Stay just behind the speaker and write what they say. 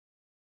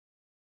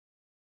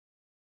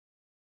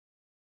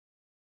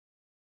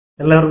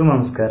എല്ലാവർക്കും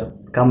നമസ്കാരം.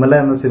 കമല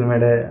എന്ന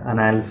സിനിമയുടെ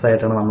അനാലിസിസ്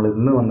ആയിട്ടാണ് നമ്മൾ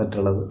ഇന്ന്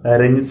വന്നിട്ടുള്ളത്.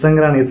 രഞ്ജിത്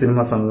ശങ്കറാണ് ഈ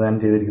സിനിമ സംവിധാനം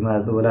ചെയ്തിരിക്കുന്നത്.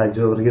 അതുപോലെ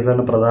അജു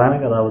വർഗീസാണ് പ്രധാന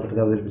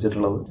കഥാപാത്രത്തെ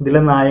അവതരിപ്പിച്ചിട്ടുള്ളത്.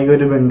 ഇതിലെ നായിക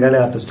ഒരു ബംഗാളി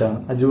ആർട്ടിസ്റ്റാണ്.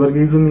 അജു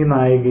വർഗീസും ഈ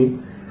നായികയും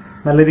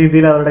നല്ല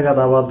രീതിയിൽ അവരുടെ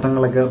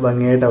കഥാപാത്രങ്ങളൊക്കെ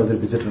ഭംഗിയായിട്ട്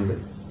അവതരിപ്പിച്ചിട്ടുണ്ട്.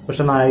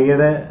 പക്ഷെ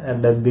നായികയുടെ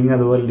ഡബ്ബിങ്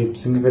അതുപോലെ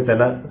ലിപ്സിംഗ് ഒക്കെ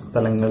ചില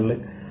സ്ഥലങ്ങളിൽ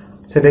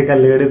ചെറിയ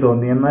കല്ലുകടി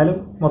തോന്നി. എന്നാലും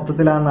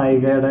മൊത്തത്തിൽ ആ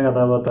നായികയുടെ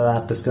കഥാപാത്ര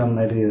ആർട്ടിസ്റ്റ്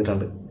നന്നായിട്ട്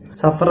ചെയ്തിട്ടുണ്ട്.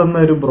 സഫർ എന്ന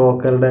ഒരു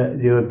ബ്രോക്കറുടെ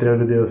ജീവിതത്തിലെ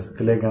ഒരു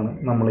ദിവസത്തിലേക്കാണ്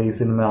നമ്മൾ ഈ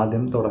സിനിമ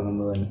ആദ്യം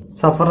തുടങ്ങുന്നത് തന്നെ.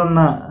 സഫർ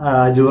എന്ന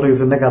അജു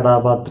വർഗീസിന്റെ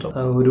കഥാപാത്രം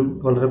ഒരു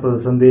വളരെ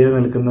പ്രതിസന്ധിയിൽ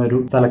നിൽക്കുന്ന ഒരു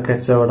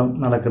തലക്കച്ചവടം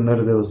നടക്കുന്ന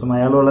ഒരു ദിവസം.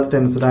 അയാൾ വളരെ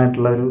ടെൻഷൻ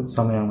ആയിട്ടുള്ള ഒരു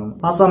സമയമാണ്.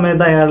 ആ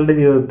സമയത്ത് അയാളുടെ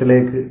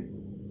ജീവിതത്തിലേക്ക്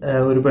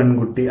ഒരു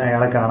പെൺകുട്ടി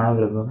അയാളെ കാണാൻ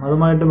വരുന്നു.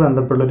 അതുമായിട്ട്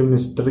ബന്ധപ്പെട്ട ഒരു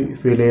മിസ്റ്ററി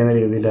ഫീൽ ചെയ്യുന്ന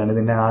രീതിയിലാണ്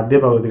ഇതിന്റെ ആദ്യ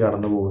പകുതി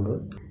കടന്നു പോകുന്നത്.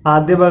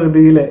 ആദ്യ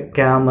പകുതിയിലെ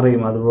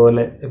ക്യാമറയും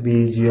അതുപോലെ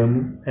BGM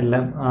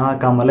എല്ലാം ആ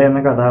കമല എന്ന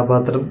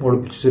കഥാപാത്രം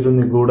ഒളിപ്പിച്ചൊരു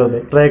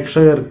നിഗൂഢത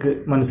പ്രേക്ഷകർക്ക്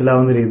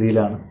മനസ്സിലാവുന്ന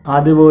രീതിയിലാണ്.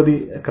 ആദ്യ പകുതി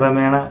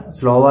ക്രമേണ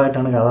സ്ലോ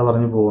ആയിട്ടാണ് കഥ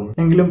പറഞ്ഞു പോകുന്നത്.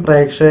 എങ്കിലും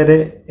പ്രേക്ഷകരെ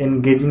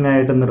എൻഗേജിംഗ്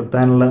ആയിട്ട്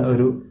നിർത്താനുള്ള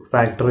ഒരു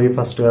ഫാക്ടറി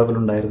ഫസ്റ്റ് ഹാഫിൽ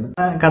ഉണ്ടായിരുന്നു.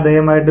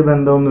 കഥയുമായിട്ട്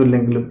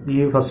ബന്ധമൊന്നുമില്ലെങ്കിലും ഈ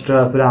ഫസ്റ്റ്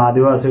ഹാഫിൽ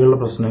ആദിവാസികളുടെ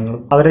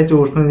പ്രശ്നങ്ങളും അവരെ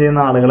ചൂഷണം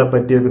ചെയ്യുന്ന ആളുകളെ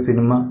പറ്റിയൊക്കെ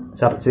സിനിമ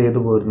ചർച്ച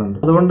ചെയ്തു പോരുന്നുണ്ട്.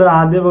 അതുകൊണ്ട്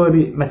ആദ്യ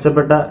പകുതി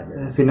മെച്ചപ്പെട്ട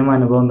സിനിമ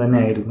അനുഭവം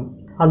തന്നെയായിരുന്നു.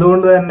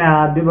 അതുകൊണ്ട് തന്നെ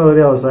ആദ്യ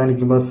പകുതി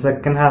അവസാനിക്കുമ്പോൾ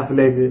സെക്കൻഡ്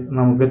ഹാഫിലേക്ക്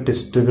നമുക്ക്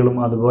ട്വിസ്റ്റുകളും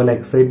അതുപോലെ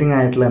എക്സൈറ്റിംഗ്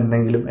ആയിട്ടുള്ള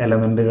എന്തെങ്കിലും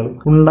എലമെന്റുകളും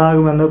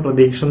ഉണ്ടാകുമെന്ന്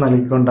പ്രതീക്ഷ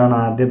നൽകിക്കൊണ്ടാണ്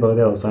ആദ്യ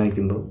പകുതി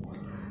അവസാനിക്കുന്നത്.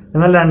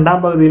 എന്നാൽ രണ്ടാം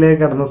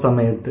പകുതിയിലേക്ക് കടന്ന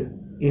സമയത്ത്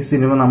ഈ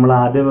സിനിമ നമ്മൾ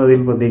ആദ്യ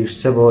പകുതിയിൽ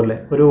പ്രതീക്ഷിച്ച പോലെ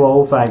ഒരു വൗ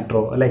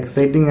ഫാക്ടറോ അല്ല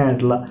എക്സൈറ്റിംഗ്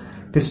ആയിട്ടുള്ള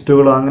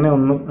ട്വിസ്റ്റുകളോ അങ്ങനെ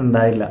ഒന്നും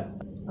ഉണ്ടായില്ല.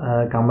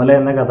 കമല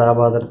എന്ന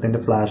കഥാപാത്രത്തിന്റെ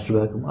ഫ്ലാഷ്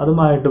ബാക്കും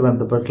അതുമായിട്ട്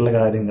ബന്ധപ്പെട്ടുള്ള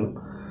കാര്യങ്ങളും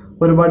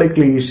ഒരുപാട്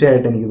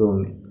ക്ലീഷയായിട്ട് എനിക്ക്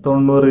തോന്നി.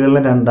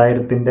 90കളിലും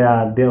 2000ത്തിന്റെ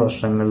ആദ്യ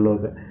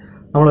വർഷങ്ങളിലൊക്കെ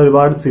നമ്മൾ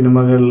ഒരുപാട്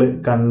സിനിമകളിൽ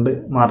കണ്ട്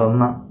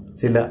മറന്ന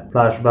ചില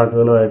ഫ്ലാഷ്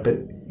ബാക്കുകളുമായിട്ട്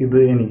ഇത്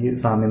എനിക്ക്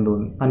സാമ്യം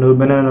തോന്നി.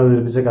 അനൂപനെ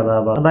അവതരിപ്പിച്ച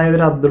കഥാപാത്രം അതായത്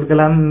ഒരു അബ്ദുൽ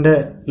കലാമിന്റെ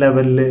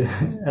ലെവലില്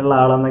ഉള്ള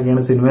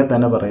ആളെന്നൊക്കെയാണ് സിനിമയിൽ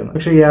തന്നെ പറയുന്നത്.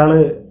 പക്ഷെ ഇയാള്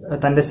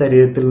തന്റെ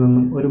ശരീരത്തിൽ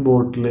നിന്നും ഒരു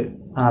ബോട്ടില്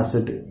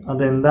ആസിഡ്,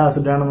 അതെന്ത്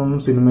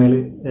ആസിഡാണെന്നൊന്നും സിനിമയിൽ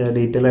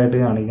ഡീറ്റെയിൽ ആയിട്ട്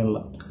കാണിക്കണില്ല.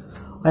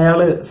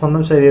 അയാള്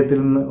സ്വന്തം ശരീരത്തിൽ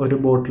നിന്ന് ഒരു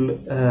ബോട്ടിൽ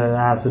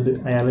ആസിഡ്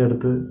അയാൾ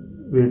എടുത്ത്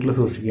വീട്ടിൽ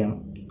സൂക്ഷിക്കുകയാണ്.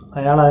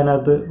 അയാൾ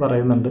അതിനകത്ത്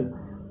പറയുന്നുണ്ട്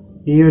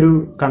ഈ ഒരു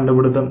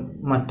കണ്ടുപിടുത്തം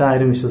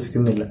മറ്റാരും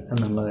വിശ്വസിക്കുന്നില്ല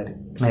എന്നുള്ള കാര്യം.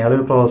 അയാൾ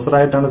ഒരു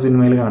പ്രൊഫസറായിട്ടാണ്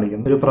സിനിമയിൽ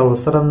കാണിക്കുന്നത്. ഒരു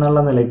പ്രൊഫസർ എന്നുള്ള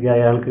നിലയ്ക്ക്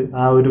അയാൾക്ക്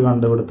ആ ഒരു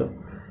കണ്ടുപിടുത്തം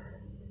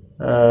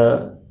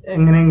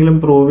എങ്ങനെയെങ്കിലും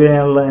പ്രൂവ്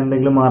ചെയ്യാനുള്ള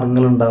എന്തെങ്കിലും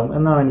മാർഗങ്ങൾ ഉണ്ടാവും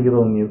എന്നാണ് എനിക്ക്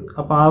തോന്നിയത്.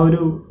 അപ്പൊ ആ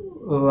ഒരു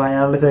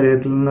അയാളുടെ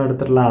ശരീരത്തിൽ നിന്ന്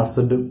എടുത്തിട്ടുള്ള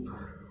ആസിഡും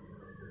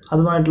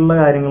അതുമായിട്ടുള്ള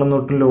കാര്യങ്ങളൊന്നും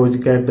ഒട്ടും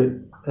ലോജിക്കായിട്ട്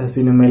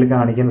സിനിമയിൽ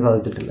കാണിക്കാൻ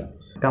സാധിച്ചിട്ടില്ല.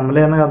 കമല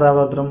എന്ന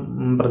കഥാപാത്രം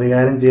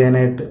പ്രതികാരം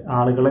ചെയ്യാനായിട്ട്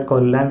ആളുകളെ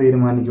കൊല്ലാൻ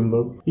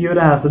തീരുമാനിക്കുമ്പോൾ ഈ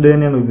ഒരു ആസിഡ്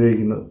തന്നെയാണ്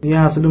ഉപയോഗിക്കുന്നത്. ഈ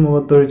ആസിഡ്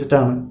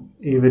മുഖത്തൊഴിച്ചിട്ടാണ്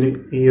ഇവര്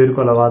ഈ ഒരു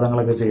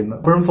കൊലപാതകങ്ങളൊക്കെ ചെയ്യുന്നത്.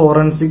 അപ്പോഴും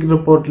ഫോറൻസിക്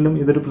റിപ്പോർട്ടിലും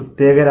ഇതൊരു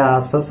പ്രത്യേക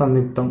രാസ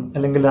സംയുക്തം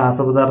അല്ലെങ്കിൽ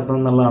രാസപദാർത്ഥം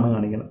എന്നുള്ളതാണ്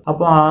കാണിക്കുന്നത്.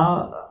 അപ്പോൾ ആ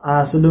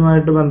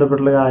ആസിഡുമായിട്ട്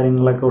ബന്ധപ്പെട്ടുള്ള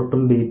കാര്യങ്ങളൊക്കെ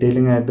ഒട്ടും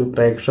ഡീറ്റെയിലിംഗ് ആയിട്ട്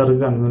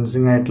പ്രേക്ഷകർക്ക്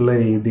കൺവിൻസിംഗ് ആയിട്ടുള്ള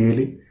രീതിയിൽ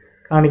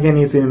കാണിക്കാൻ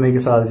ഈ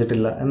സിനിമയ്ക്ക്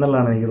സാധിച്ചിട്ടില്ല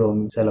എന്നുള്ളതാണ് എനിക്ക്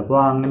തോന്നുന്നത്. ചിലപ്പോൾ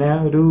അങ്ങനെ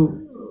ഒരു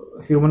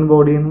ഹ്യൂമൻ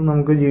ബോഡിയിൽ നിന്ന്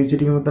നമുക്ക്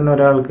ജീവിച്ചിരിക്കുമ്പോൾ തന്നെ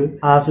ഒരാൾക്ക്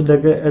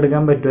ആസിഡൊക്കെ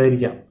എടുക്കാൻ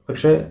പറ്റുമായിരിക്കാം.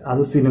 പക്ഷെ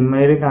അത്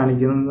സിനിമയിൽ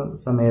കാണിക്കുന്ന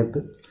സമയത്ത്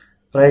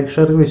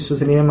പ്രേക്ഷകർക്ക്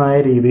വിശ്വസനീയമായ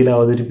രീതിയിൽ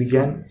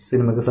അവതരിപ്പിക്കാൻ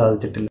സിനിമയ്ക്ക്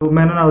സാധിച്ചിട്ടില്ല.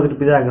 മേനോൻ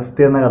അവതരിപ്പിച്ച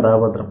അഗസ്ത്യ എന്ന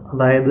കഥാപാത്രം,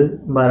 അതായത്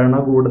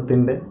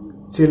ഭരണകൂടത്തിന്റെ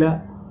ചില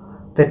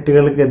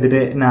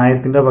തെറ്റുകൾക്കെതിരെ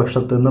ന്യായത്തിന്റെ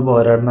പക്ഷത്ത് നിന്ന്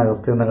പോരാടുന്ന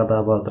അഗസ്ത്യ എന്ന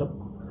കഥാപാത്രം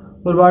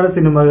ഒരുപാട്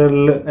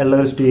സിനിമകളിൽ ഉള്ള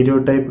ഒരു സ്റ്റീരിയോ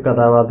ടൈപ്പ്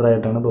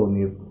കഥാപാത്രമായിട്ടാണ്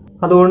തോന്നിയത്.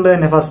 അതുകൊണ്ട്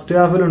തന്നെ ഫസ്റ്റ്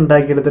ഹാഫിൽ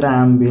ഉണ്ടാക്കിയെടുത്തൊരു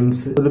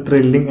ആംബിയൻസ്, ഒരു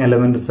ത്രില്ലിംഗ്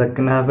എലമെന്റ്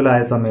സെക്കൻഡ്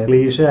ഹാഫിലായ സമയം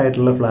ക്ലീഷ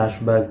ആയിട്ടുള്ള ഫ്ലാഷ്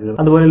ബാക്കുകൾ,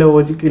 അതുപോലെ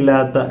ലോജിക്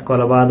ഇല്ലാത്ത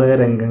കൊലപാതക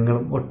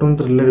രംഗങ്ങളും ഒട്ടും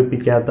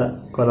ത്രില്ലടിപ്പിക്കാത്ത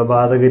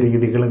കൊലപാതക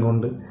രീതികളും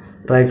കൊണ്ട്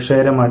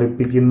പ്രേക്ഷകരെ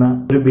മടുപ്പിക്കുന്ന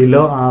ഒരു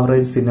ബിലോ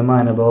ആവറേജ് സിനിമ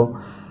അനുഭവം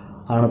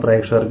ആണ്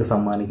പ്രേക്ഷകർക്ക്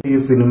സമ്മാനിക്കുന്നത്.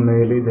 ഈ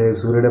സിനിമയിൽ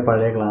ജയസൂര്യയുടെ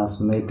പഴയ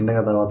ക്ലാസ്മേറ്റിന്റെ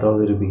കഥാപാത്രം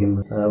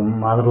അവതരിപ്പിക്കുന്നത്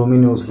മാതൃഭൂമി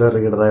ന്യൂസിലെ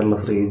റീഡറായിട്ടുള്ള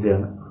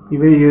ശ്രീജയാണ്.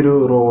 ഇവ ഈ ഒരു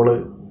റോള്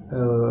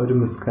ഒരു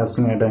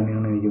മിസ്കാസ്റ്റിംഗ് ആയിട്ട്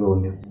തന്നെയാണ് എനിക്ക്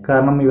തോന്നിയത്.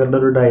 കാരണം ഇവരുടെ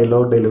ഒരു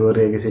ഡയലോഗ്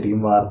ഡെലിവറി ഒക്കെ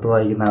ശരിക്കും വാർത്ത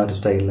വായിക്കുന്ന ആ ഒരു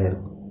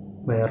സ്റ്റൈലിലായിരുന്നു.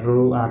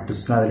 വേറൊരു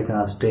ആർട്ടിസ്റ്റിനെ അതിൽ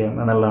കാസ്റ്റ് ചെയ്യാം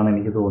എന്നുള്ളതാണ്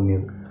എനിക്ക്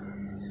തോന്നിയത്.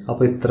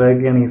 അപ്പോൾ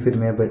ഇത്രയൊക്കെയാണ് ഈ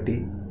സിനിമയെ പറ്റി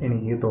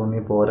എനിക്ക്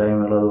തോന്നിയ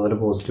പോരായ്മകൾ, അതുപോലെ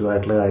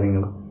പോസിറ്റീവായിട്ടുള്ള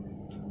കാര്യങ്ങൾ.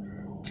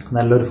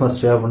 നല്ലൊരു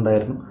ഫസ്റ്റ് ഹാഫ്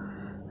ഉണ്ടായിരുന്നു.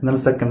 എന്നാൽ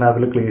സെക്കൻഡ്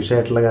ഹാഫിൽ ക്ലീഷ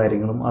ആയിട്ടുള്ള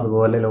കാര്യങ്ങളും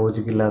അതുപോലെ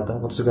ലോജിക്കില്ലാത്ത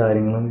കുറച്ച്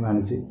കാര്യങ്ങളും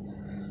കാണിച്ച്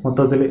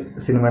മൊത്തത്തിൽ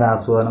സിനിമയുടെ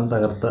ആസ്വാദനം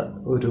തകർത്ത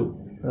ഒരു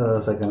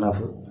സെക്കൻഡ്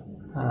ഹാഫ്.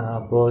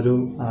 അപ്പോൾ ഒരു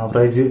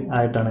ആവറേജ്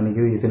ആയിട്ടാണ്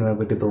എനിക്ക് ഈ സിനിമയെ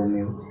പറ്റി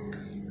തോന്നിയത്.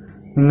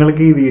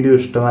 നിങ്ങൾക്ക് ഈ വീഡിയോ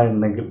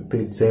ഇഷ്ടമായിട്ടുണ്ടെങ്കിൽ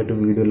തീർച്ചയായിട്ടും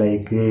വീഡിയോ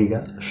ലൈക്ക്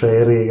ചെയ്യുക,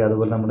 ഷെയർ ചെയ്യുക,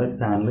 അതുപോലെ നമ്മുടെ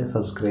ചാനൽ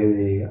സബ്സ്ക്രൈബ്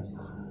ചെയ്യുക.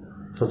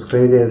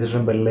 സബ്സ്ക്രൈബ് ചെയ്ത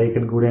ശേഷം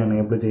ബെല്ലൈക്കൺ കൂടി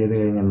എനേബിൾ ചെയ്ത്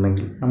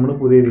കഴിഞ്ഞിട്ടുണ്ടെങ്കിൽ നമ്മൾ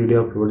പുതിയ വീഡിയോ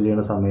അപ്ലോഡ്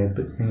ചെയ്യുന്ന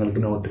സമയത്ത്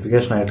നിങ്ങൾക്ക്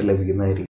നോട്ടിഫിക്കേഷൻ ആയിട്ട് ലഭിക്കുന്നതായിരിക്കും.